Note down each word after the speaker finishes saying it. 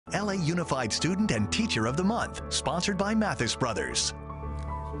LA Unified Student and Teacher of the Month, sponsored by Mathis Brothers.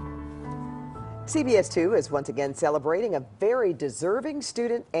 CBS2 is once again celebrating a very deserving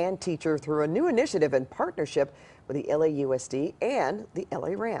student and teacher through a new initiative in partnership with the LAUSD and the LA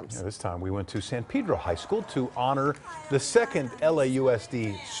Rams. Yeah, this time we went to San Pedro High School to honor the second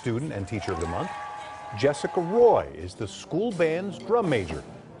LAUSD Student and Teacher of the Month. Jessica Roy is the school band's drum major.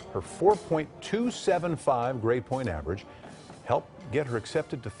 Her 4.275 grade point average helped get her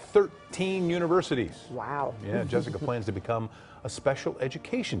accepted to 13 universities. Wow. Yeah, Jessica plans to become a special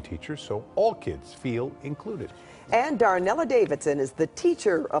education teacher so all kids feel included. And Darnella Davidson is the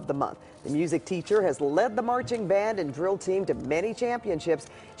Teacher of the Month. The music teacher has led the marching band and drill team to many championships.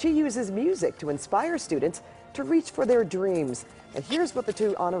 She uses music to inspire students to reach for their dreams. And here's what the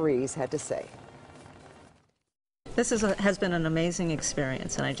two honorees had to say. This has been an amazing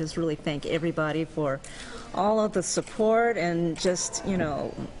experience, and I just really thank everybody for all of the support, and just, you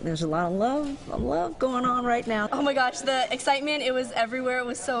know, there's a lot of love going on right now. Oh my gosh, the excitement, it was everywhere. It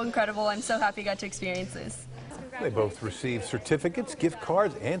was so incredible. I'm so happy I got to experience this. They both received certificates, gift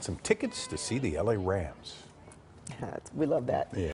cards, and some tickets to see the LA Rams. We love that. Yeah.